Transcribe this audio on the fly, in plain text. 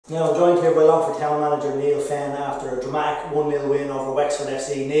Now I'm joined here by Longford Town manager Neale Fenn after a dramatic 1-0 win over Wexford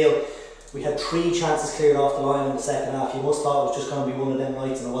FC. Neale, we had 3 chances cleared off the line in the second half. You must have thought it was just going to be one of them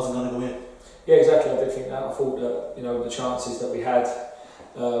nights and it wasn't going to go in. Yeah, exactly. I did think that. I thought that the chances that we had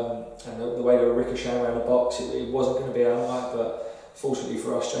and the way they were ricocheting around the box, it wasn't going to be our night. But fortunately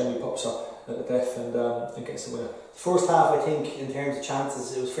for us, Jamie pops up at the death and gets the winner. First half, I think, in terms of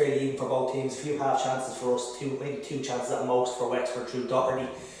chances, it was fairly even for both teams. A few half chances for us, maybe 2 chances at most for Wexford through Donnelly.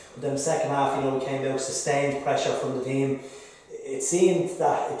 But then the second half, we came out sustained pressure from the team. It seemed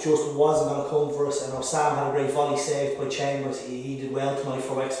that it just wasn't going to come for us. I know Sam had a great volley saved by Chambers. He did well tonight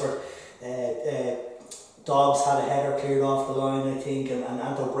for Wexford. Dobbs had a header cleared off the line, I think, and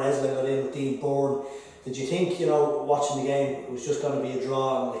Anto Breslin got in with Dean Bourne. Did you think, watching the game, it was just going to be a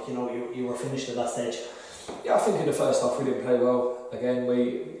draw and you were finished at that stage? Yeah, I think in the first half we didn't play well. Again,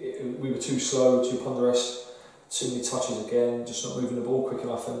 we were too slow, too ponderous. Too many touches again, just not moving the ball quick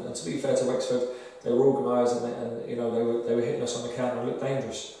enough. And to be fair to Wexford, they were organised and they were hitting us on the counter and looked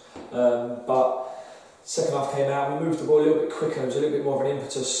dangerous. But second half came out, we moved the ball a little bit quicker. There was a little bit more of an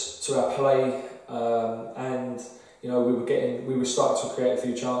impetus to our play, and we were starting to create a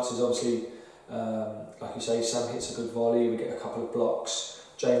few chances. Obviously, like you say, Sam hits a good volley. We get a couple of blocks.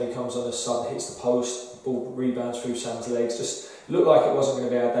 Jamie comes on the sub, hits the post. The ball rebounds through Sam's legs. Just looked like it wasn't going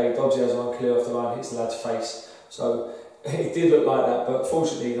to be our day. Dobbsy has one clear off the line, hits the lad's face. So it did look like that, but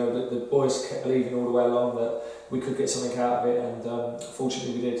fortunately, the boys kept believing all the way along that we could get something out of it, and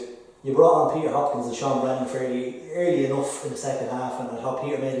fortunately we did. You brought on Peter Hopkins and Sean Brennan fairly early enough in the second half, and I thought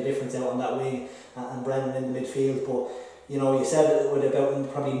Peter made a difference out on that wing and Brennan in the midfield. But you said it with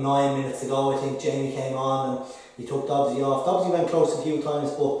about probably 9 minutes to go. I think Jamie came on and he took Dobbsy off. Dobbsy went close a few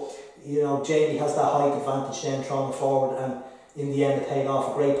times, but Jamie has that height advantage then throwing forward, and in the end it paid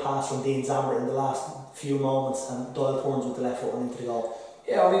off. A great pass from Dean Zambert in the last few moments, and Doyle turns with the left foot and into the goal.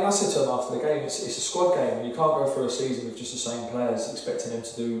 Yeah, I said to him after the game, it's a squad game, and you can't go through a season with just the same players expecting them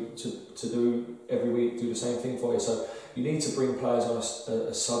to do every week, do the same thing for you. So you need to bring players on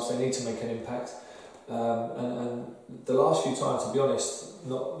as subs. They need to make an impact. And the last few times, to be honest, I'm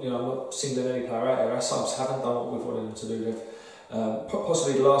not singling any player out here. Our subs haven't done what we've wanted them to do.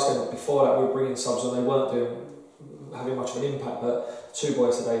 Possibly the last game before that, we were bringing subs on. They weren't having much of an impact, but 2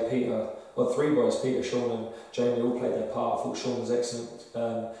 boys today, Peter, Sean and Jamie, all played their part. I thought Sean was excellent,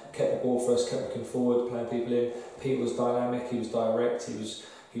 kept the ball first, kept looking forward, playing people in. Peter was dynamic, he was direct,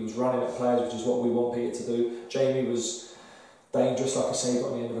 he was running at players, which is what we want Peter to do. Jamie was dangerous, like I say,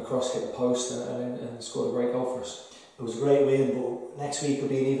 got on the end of a cross, hit the post and scored a great goal for us. It was a great win, but next week will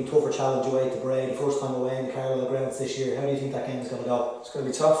be an even tougher challenge away to Bray, the first time away in the Carlisle grounds this year. How do you think that game is going to go? It's going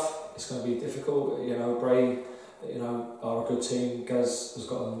to be tough, it's going to be difficult. Bray are a good team. Gaz has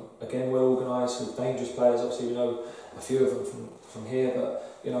got them again well organised with dangerous players. Obviously, we know a few of them from here,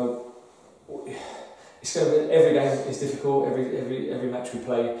 but it's going to be, every game is difficult. Every match we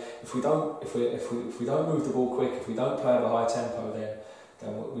play, if we don't move the ball quick, if we don't play at a high tempo, then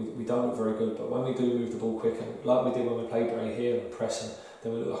we don't look very good. But when we do move the ball quick, and like we did when we played Bray here and pressing,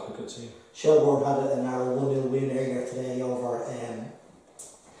 then we look like a good team. Shelbourne had a narrow 1-0 win earlier today over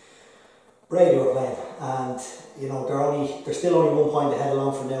Bray were playing, and they're still only 1 point ahead of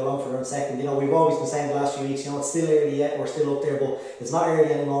Longford now. Longford are in second. We've always been saying the last few weeks, it's still early yet, we're still up there, but it's not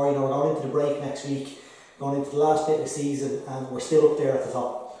early anymore. We're going into the break next week, going into the last bit of the season, and we're still up there at the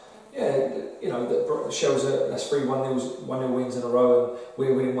top. Yeah, that shows that's 3 1-0 wins in a row, and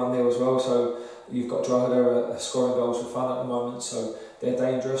we're winning 1-0 as well. So you've got Drogheda scoring goals for fun at the moment, so they're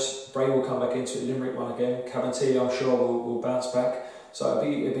dangerous. Bray will come back into it. Limerick one again. Cabinteely, I'm sure, will bounce back. So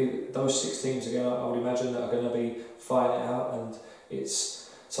it'll be those 6 teams again, I would imagine, that are going to be fighting it out, and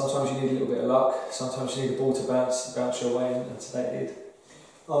sometimes you need a little bit of luck, sometimes you need the ball to bounce your way, and today it did.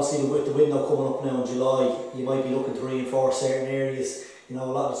 Obviously, with the window coming up now in July, you might be looking to reinforce certain areas. A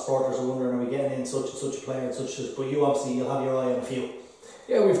lot of supporters are wondering, are we getting in such and such a player and such, but you'll have your eye on a few.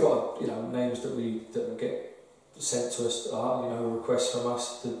 Yeah, we've got names that we get sent to us, requests from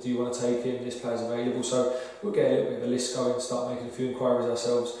us. Do you want to take him? This player's available. So we'll get a little bit of a list going, start making a few inquiries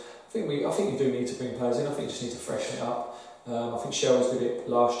ourselves. I think you do need to bring players in. I think you just need to freshen it up. I think Shells did it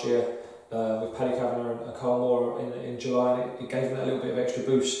last year with Paddy Kavanagh and Carl Moore in July, and it gave them that little bit of extra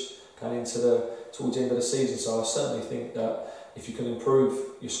boost going into towards the end of the season. So I certainly think that if you can improve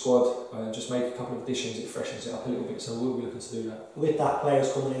your squad and just make a couple of additions, it freshens it up a little bit, so we'll be looking to do that. With that,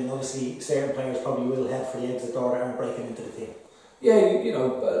 players coming in, obviously certain players probably will head for the exit door that aren't breaking into the team. Yeah,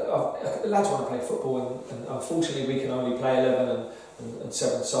 lads want to play football, and unfortunately we can only play 11 and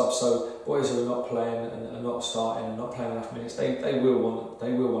 7 subs, so boys who are not playing and not starting and not playing enough minutes, they will want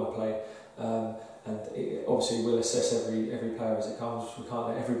to play. and obviously we'll assess every player as it comes. We can't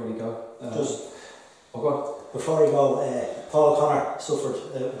let everybody go. Before you go, Paul Connor suffered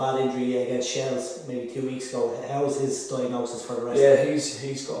a bad injury against Shells maybe 2 weeks ago. How is his diagnosis for the rest? Yeah,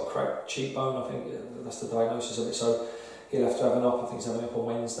 he's got a cracked cheekbone. I think that's the diagnosis of it. So he'll have to have an op. I think he's having up on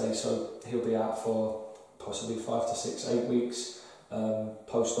Wednesday, so he'll be out for possibly 5 to 6, 8 weeks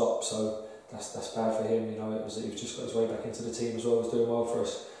post-op. So that's bad for him. You know, he just got his way back into the team as well. Was doing well for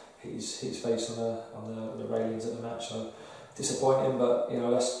us. He's face on the railings at the match. So disappointing, but you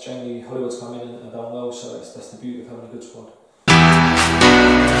know, that's Jamie Hollywood's come in and done well. So that's the beauty of having a good squad.